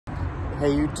Hey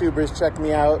YouTubers, check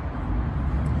me out.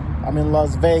 I'm in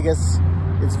Las Vegas.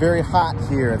 It's very hot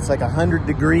here. It's like 100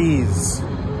 degrees.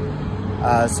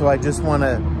 So I just want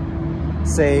to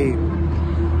say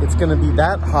it's going to be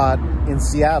that hot in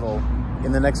Seattle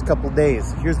in the next couple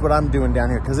days. Here's what I'm doing down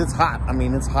here, because it's hot. I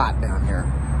mean, it's hot down here.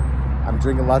 I'm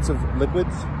drinking lots of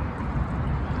liquids.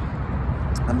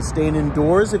 I'm staying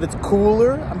indoors if it's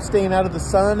cooler. I'm staying out of the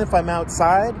sun if I'm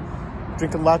outside.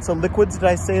 Drinking lots of liquids. Did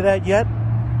I say that yet?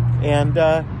 And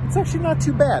it's actually not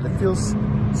too bad. It feels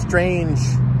strange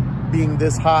being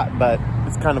this hot, but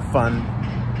it's kind of fun.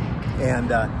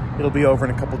 And it'll be over in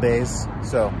a couple days.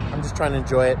 So I'm just trying to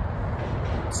enjoy it.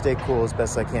 Stay cool as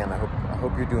best I can. I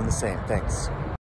hope you're doing the same. Thanks.